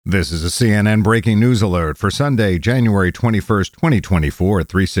This is a CNN breaking news alert for Sunday, January 21st, 2024 at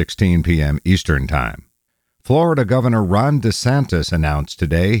 3:16 p.m. Eastern Time. Florida Governor Ron DeSantis announced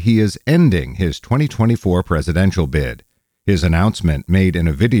today he is ending his 2024 presidential bid. His announcement, made in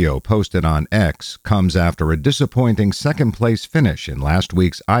a video posted on X, comes after a disappointing second-place finish in last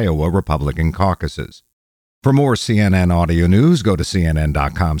week's Iowa Republican caucuses. For more CNN audio news, go to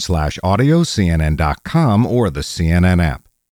cnn.com/audio, cnn.com, or the CNN app.